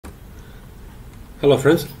Hello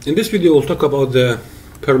friends, in this video we'll talk about the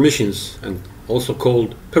permissions and also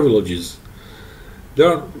called privileges. There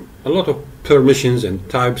are a lot of permissions and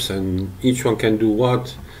types and each one can do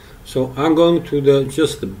what. So I'm going to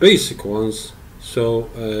just the basic ones so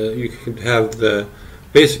you could have the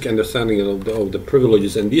basic understanding of the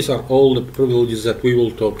privileges, and these are all the privileges that we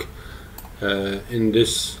will talk in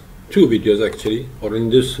this two videos actually, or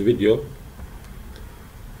in this video.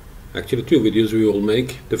 Actually, two videos we will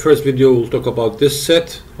make. The first video will talk about this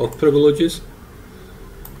set of privileges,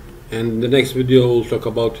 and the next video will talk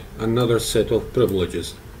about another set of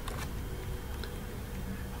privileges.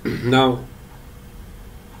 Now,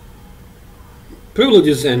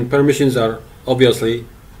 privileges and permissions are obviously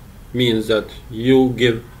means that you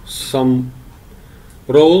give some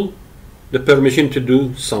role the permission to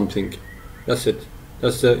do something. That's it.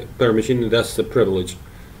 That's the permission, that's the privilege.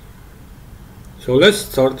 So let's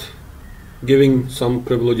start giving some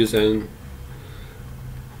privileges and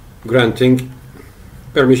granting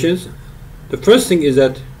permissions. The first thing is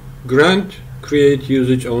that grant create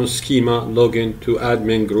usage on schema login to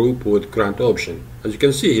admin group with grant option, as you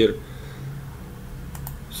can see here.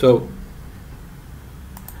 So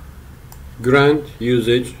grant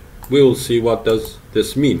usage, we will see what does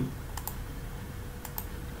this mean.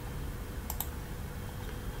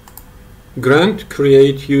 Grant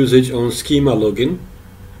create usage on schema login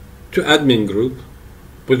to admin group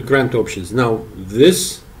with grant options. Now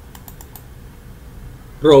this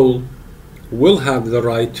role will have the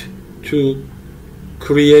right to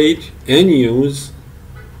create and use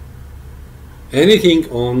anything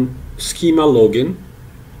on schema login.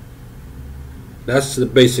 That's the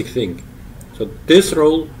basic thing. So this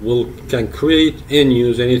role can create and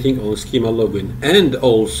use anything on schema login, and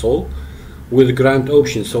also with grant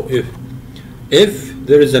options. So if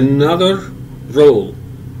there is another role,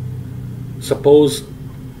 suppose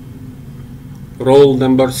role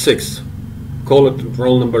number 6, call it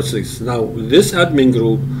role number 6. Now this admin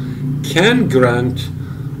group can grant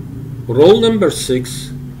role number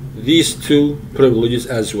 6 these two privileges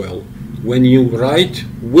as well when you write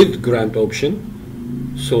with grant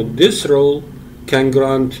option. So this role can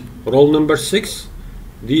grant role number 6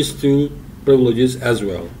 these two privileges as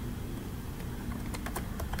well.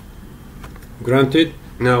 Granted.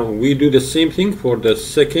 Now we do the same thing for the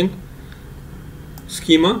second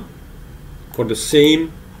schema for the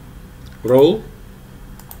same role.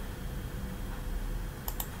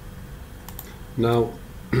 Now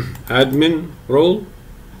admin role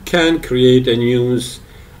can create and use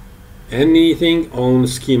anything on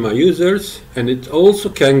schema users, and it also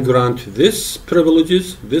can grant this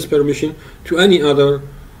privileges, this permission, to any other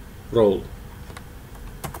role.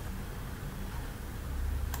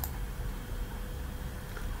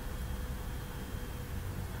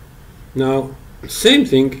 Now, same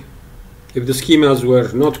thing if the schemas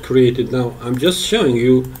were not created. Now, I'm just showing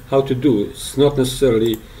you how to do it. It's not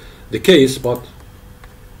necessarily the case, but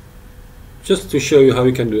just to show you how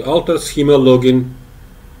you can do it. Alter schema login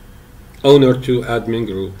owner to admin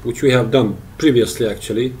group, which we have done previously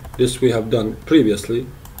actually. This we have done previously.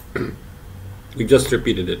 We just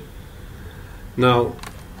repeated it. Now,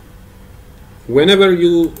 whenever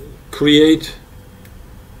you create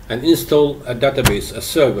and install a database, a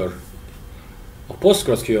server,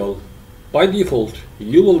 PostgreSQL, by default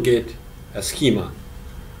you will get a schema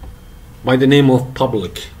by the name of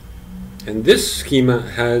public, and this schema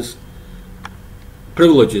has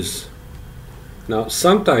privileges. Now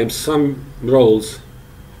sometimes some roles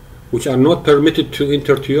which are not permitted to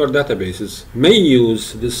enter to your databases may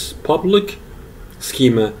use this public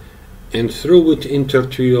schema and through it enter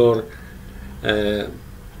to your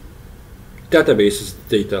databases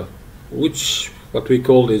data, which what we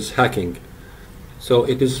call is hacking. So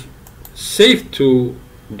it is safe to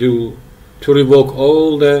revoke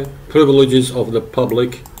all the privileges of the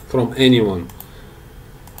public from anyone.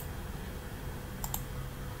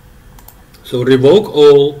 So revoke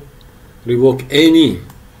all, revoke any,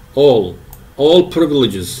 all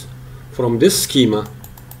privileges from this schema,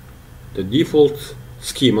 the default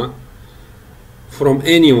schema, from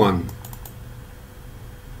anyone,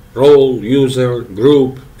 role, user,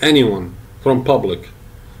 group, anyone, from public.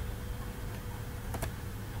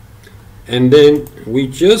 And then we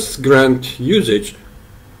just grant usage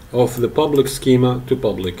of the public schema to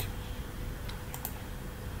public,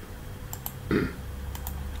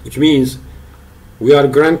 which means we are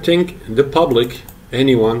granting the public,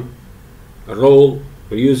 anyone, a role,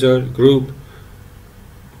 a user, group,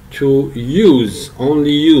 to use,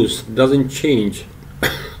 only use, doesn't change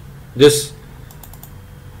this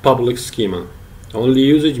public schema. Only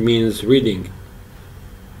usage means reading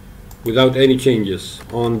without any changes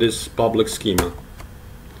on this public schema.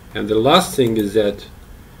 And the last thing is that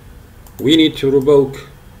we need to revoke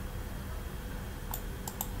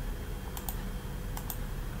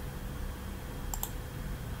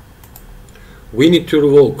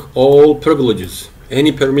all privileges,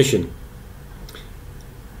 any permission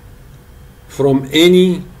from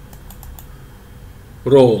any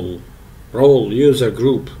role, user,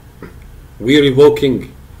 group. We're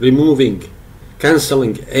removing,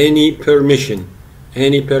 canceling any permission,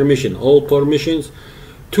 all permissions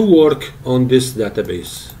to work on this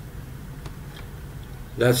database.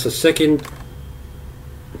 That's the second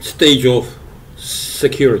stage of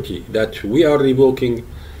security, that we are revoking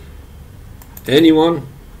any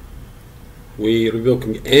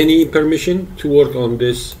permission to work on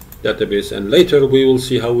this database. And later we will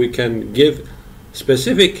see how we can give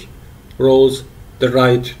specific roles the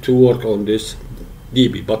right to work on this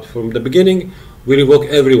DB. But from the beginning, we revoke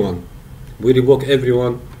everyone.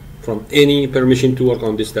 From any permission to work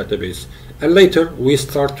on this database. And later we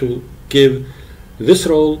start to give this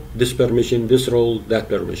role this permission, this role that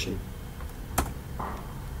permission.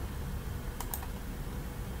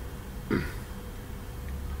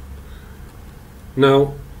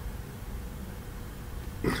 Now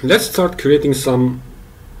let's start creating some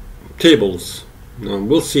tables. Now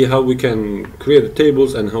we'll see how we can create the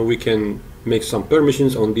tables and how we can make some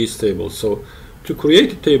permissions on these tables. So to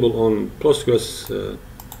create a table on Postgres,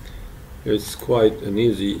 it's quite an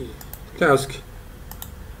easy task.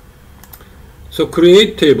 So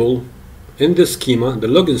create table in the schema, the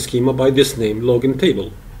login schema, by this name, login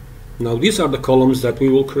table. Now these are the columns that we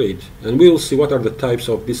will create, and we will see what are the types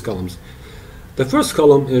of these columns. The first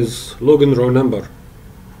column is login row number.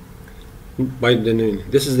 By the name,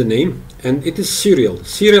 this is the name, and it is serial.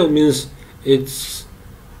 Serial means it's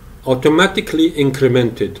automatically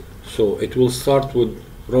incremented, so it will start with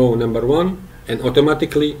row number 1, and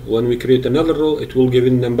automatically when we create another row it will give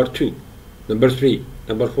in number 2, number 3,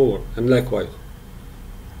 number 4, and likewise.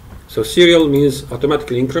 So serial means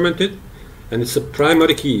automatically incremented, and it's a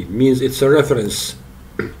primary key, means it's a reference.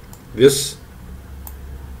 This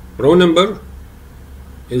row number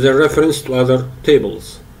is a reference to other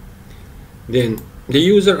tables. Then the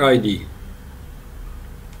user ID.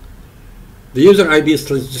 The user ID is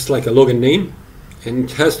just like a login name, and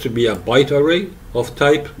it has to be a byte array of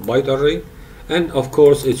type byte array, and of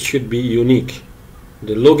course it should be unique.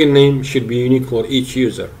 The login name should be unique for each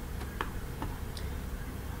user.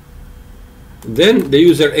 Then the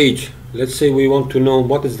user age. Let's say we want to know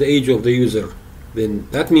what is the age of the user. Then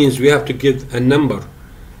that means we have to give a number.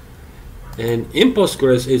 And in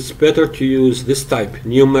Postgres it's better to use this type,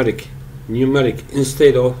 numeric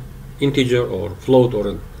instead of integer or float,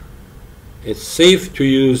 or it's safe to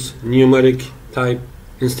use numeric type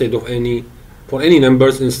instead of for any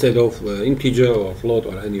numbers instead of integer or float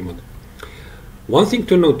or any mode. One thing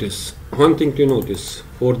to notice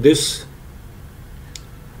for this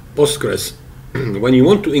Postgres, when you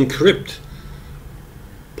want to encrypt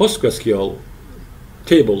PostgreSQL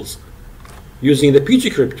tables using the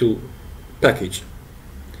pgcrypto package,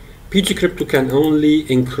 pgcrypto can only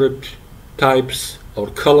encrypt types or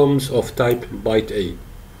columns of type byte A.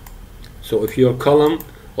 So if your column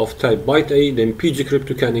of type byte A, then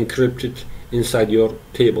pgcrypto can encrypt it inside your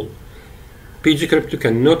table. pgcrypto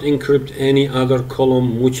cannot encrypt any other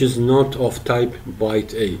column which is not of type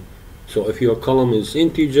byte A. So if your column is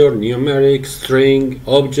integer, numeric, string,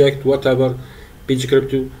 object, whatever,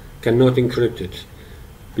 pgcrypto cannot encrypt it.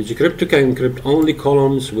 pgcrypto can encrypt only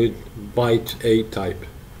columns with byte A type.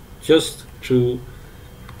 Just to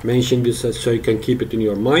mention this so you can keep it in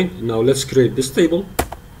your mind. Now let's create this table.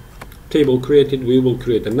 Table created. We will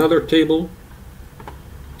create another table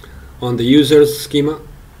on the user's schema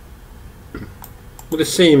with the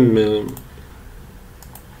same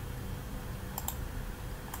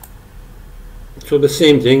so the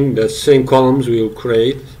same thing, the same columns we will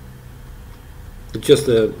create, just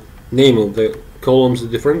the name of the columns is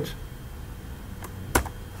different.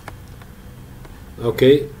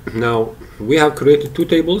 Okay, now we have created two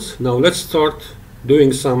tables. Now let's start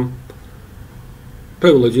doing some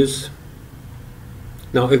privileges.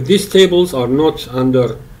 Now if these tables are not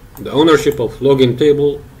under the ownership of login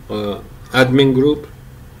table admin group,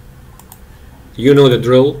 you know the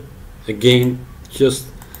drill. Again, just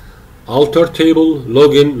alter table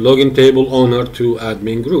login table owner to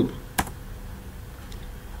admin group,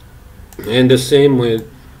 and the same with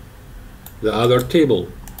the other table.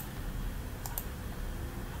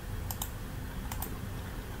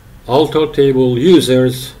 Alter table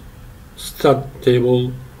users stud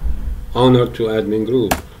table owner to admin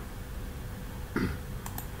group.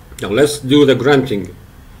 Now let's do the granting,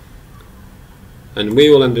 and we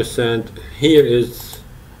will understand. Here is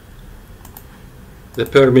the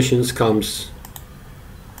permissions comes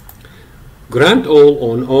grant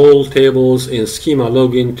all on all tables in schema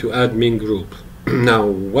login to admin group. Now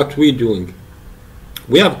what we doing?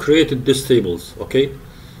 We have created these tables, okay?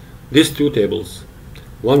 These two tables.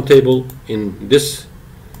 One table in this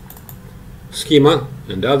schema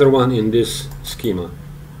and the other one in this schema.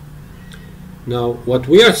 Now what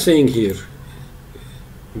we are saying here,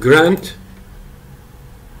 grant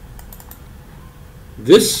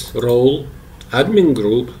this role admin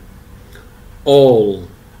group all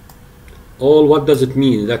what does it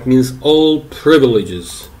mean? That means all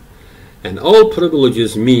privileges, and all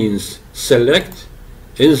privileges means select,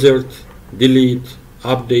 insert, delete,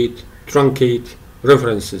 update, truncate,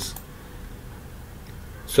 references.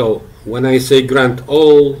 So when I say grant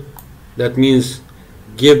all, that means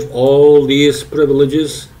give all these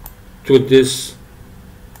privileges to this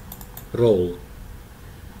role.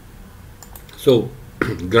 So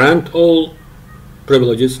grant all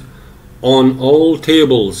privileges on all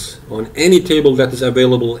tables, on any table that is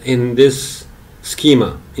available in this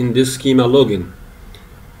schema login.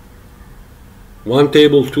 One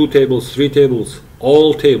table, two tables, three tables,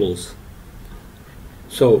 all tables.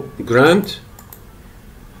 So grant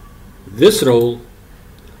this role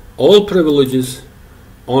all privileges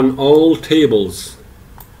on all tables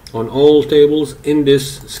in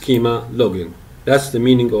this schema login. That's the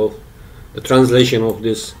meaning of the translation of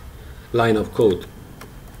this line of code.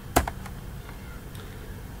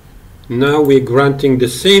 Now we're granting the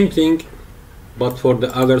same thing but for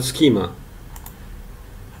the other schema.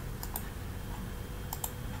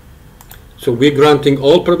 So we're granting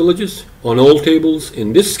all privileges on all tables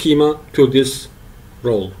in this schema to this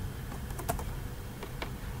role.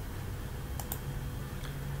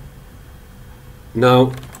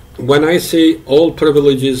 Now when I say all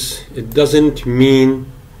privileges, it doesn't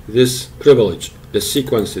mean this privilege, the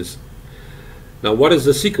sequences. Now what is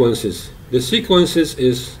the sequences? The sequences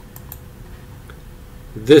is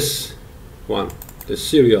this one, the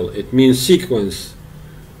serial. It means sequence,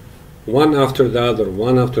 one after the other,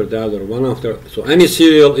 one after the other, one after. So any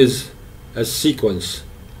serial is a sequence.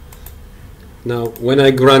 Now when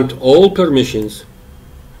I grant all permissions,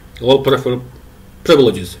 all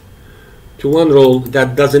privileges to one role,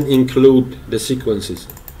 that doesn't include the sequences.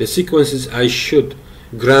 The sequences I should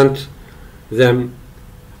grant them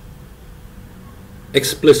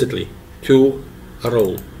explicitly to a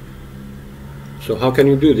role. So how can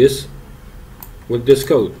you do this with this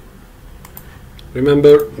code?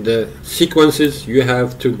 Remember, the sequences, you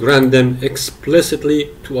have to grant them explicitly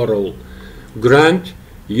to a role. Grant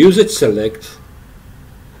usage select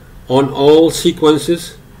on all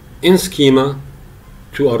sequences in schema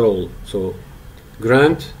to a role. So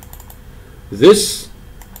grant this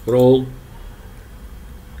role,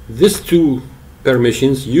 these two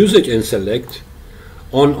permissions, usage and select,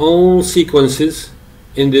 on all sequences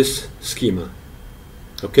in this schema.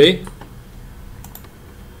 Okay?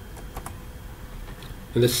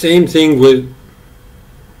 And the same thing with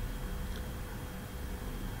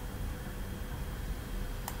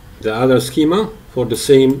the other schema for the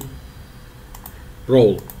same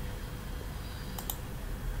role.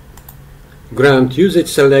 Grant usage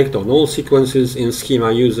select on all sequences in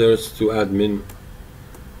schema users to admin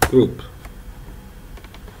group.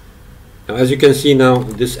 Now, as you can see now,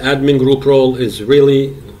 this admin group role is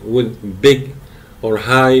really with big or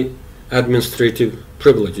high administrative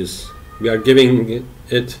privileges. We are giving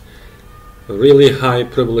it really high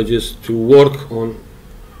privileges to work on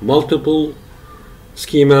multiple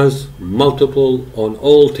schemas, multiple on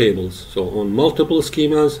all tables. So on multiple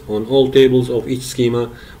schemas, on all tables of each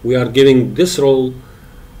schema, we are giving this role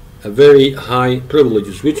a very high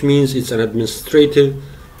privileges, which means it's an administrative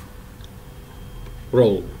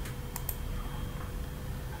role.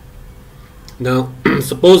 Now,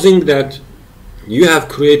 supposing that you have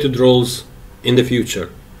created roles in the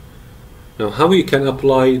future. Now, how you can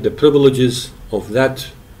apply the privileges of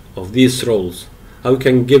these roles? How you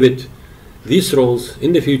can give it these roles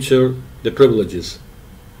in the future the privileges?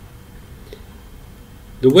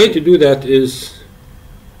 The way to do that is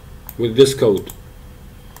with this code.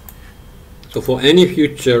 So for any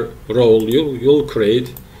future role you'll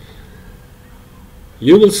create,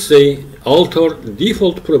 you will say alter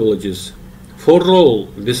default privileges for role.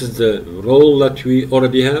 This is the role that we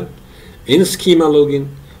already have in schema login.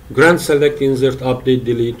 Grant select insert update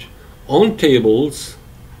delete on tables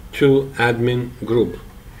to admin group.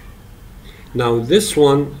 Now this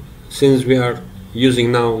one, since we are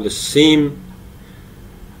using now the same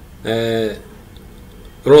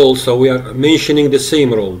role, so we are mentioning the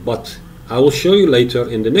same role, but I will show you later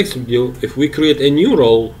in the next video if we create a new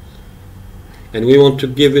role and we want to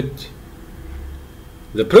give it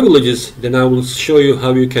the privileges, then I will show you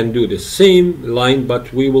how you can do the same line,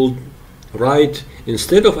 but we will write,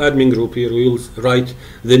 instead of admin group here, we will write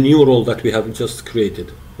the new role that we have just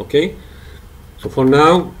created. Okay, so for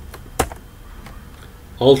now,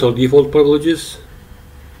 alter default privileges,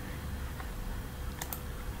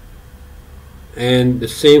 and the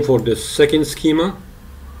same for the second schema.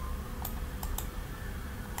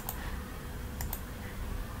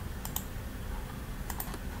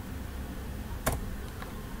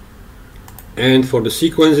 And for the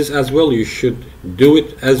sequences as well, you should do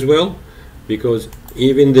it as well, because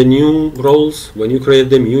even the new roles, when you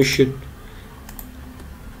create them, you should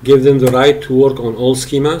give them the right to work on all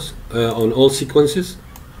schemas, on all sequences.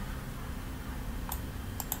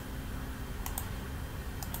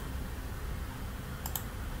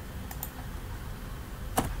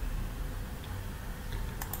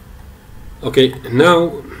 Okay,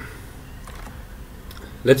 now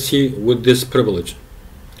let's see with this privilege.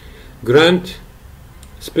 Grant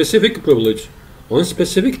specific privilege on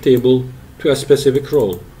specific table to a specific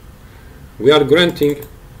role. We are granting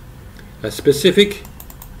a specific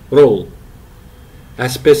role, a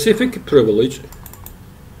specific privilege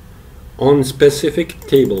on specific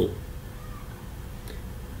table.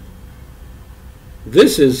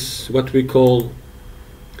 This is what we call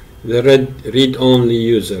the read-only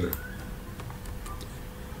user.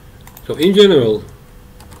 So in general,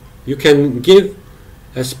 you can give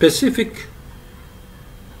a specific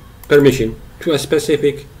permission to a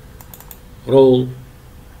specific role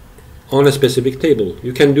on a specific table.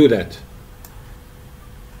 You can do that.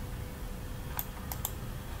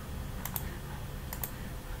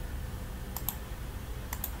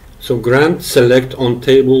 So grant select on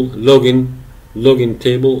table login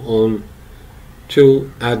table on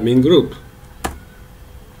to admin group.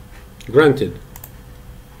 Granted.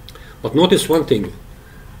 But notice one thing.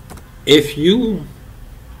 If you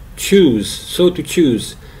choose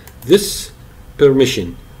this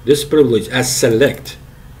permission, this privilege as select,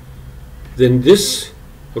 then this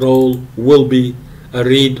role will be a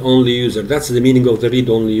read-only user. That's the meaning of the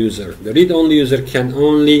read-only user. The read-only user can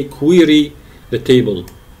only query the table.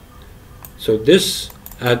 So this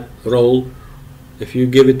add role, if you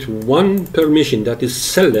give it one permission that is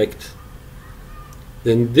select,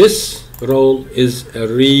 then this role is a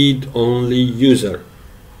read-only user.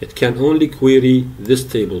 It can only query this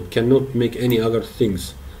table, cannot make any other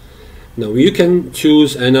things. Now you can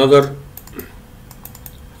choose another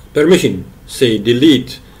permission, say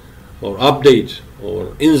delete or update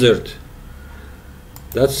or insert.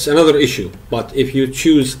 That's another issue. But if you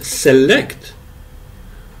choose select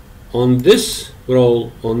on this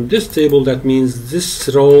role, on this table, that means this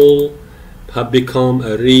role have become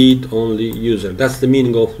a read-only user. That's the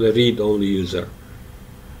meaning of the read-only user.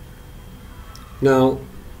 Now,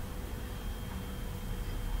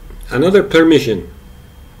 another permission.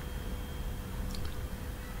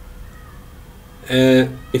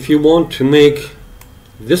 If you want to make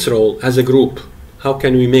this role as a group, how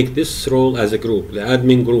can we make this role as a group, the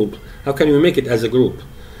admin group? How can we make it as a group?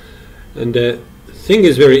 And the thing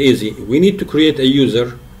is very easy. We need to create a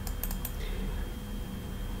user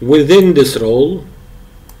within this role,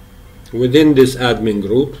 within this admin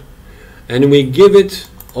group, and we give it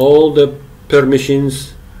all the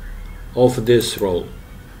permissions of this role,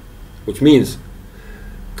 which means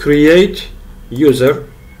create user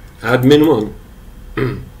admin1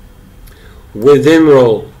 within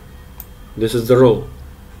role, this is the role,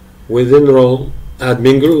 within role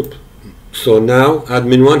admin group. So now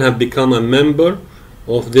admin1 have become a member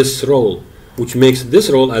of this role, which makes this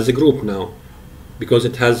role as a group now, because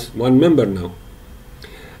it has one member now,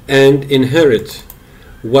 and inherit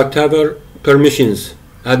whatever permissions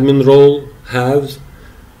admin role has.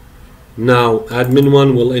 Now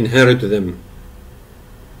admin1 will inherit them.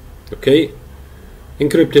 Okay,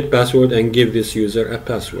 encrypted password and give this user a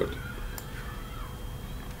password.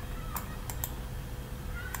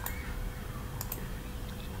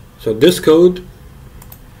 So this code,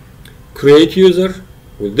 create user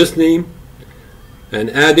with this name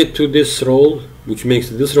and add it to this role, which makes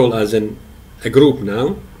this role as a group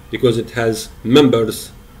now, because it has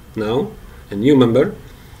members now, a new member,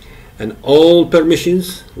 and all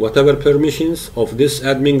permissions, whatever permissions of this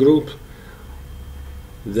admin group,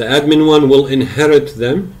 the admin1 will inherit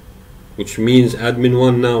them, which means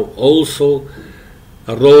admin1 now also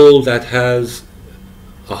a role that has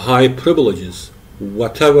a high privileges.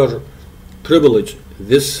 Whatever privilege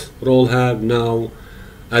this role have, now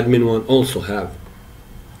admin1 also have.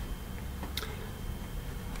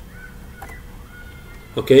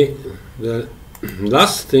 Okay, the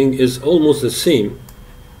last thing is almost the same.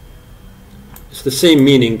 It's the same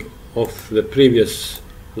meaning of the previous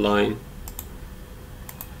line,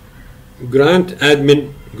 grant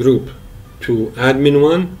admin group to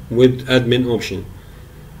admin1 with admin option.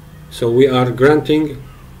 So we are granting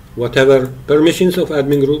whatever permissions of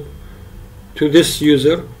admin group to this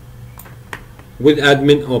user with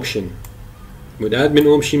admin option. With admin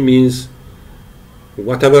option means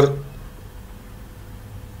whatever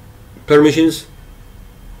permissions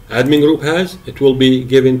admin group has, it will be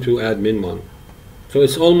given to admin1. So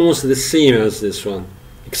it's almost the same as this one,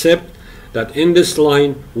 except that in this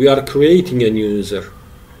line we are creating a new user,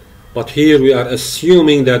 but here we are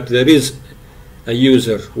assuming that there is a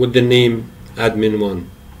user with the name admin1.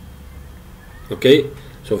 Okay,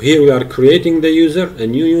 so here we are creating the user, a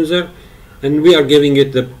new user, and we are giving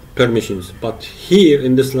it the permissions. But here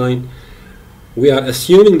in this line we are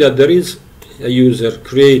assuming that there is a user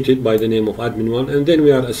created by the name of admin1, and then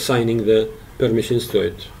we are assigning the permissions to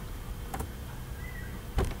it.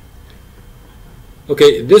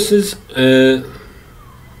 Okay, this is the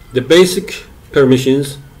basic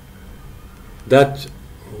permissions that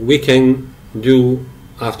we can do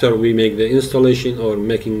after we make the installation or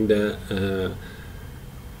making the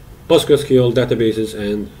PostgreSQL databases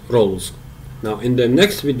and roles. Now in the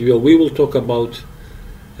next video we will talk about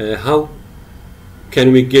how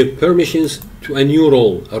can we give permissions to a new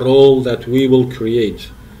role, a role that we will create,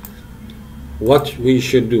 what we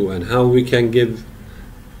should do, and how we can give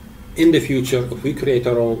in the future, if we create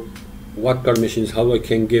a role, what permissions, how I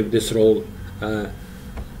can give this role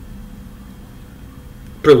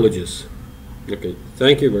privileges. Okay,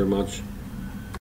 thank you very much.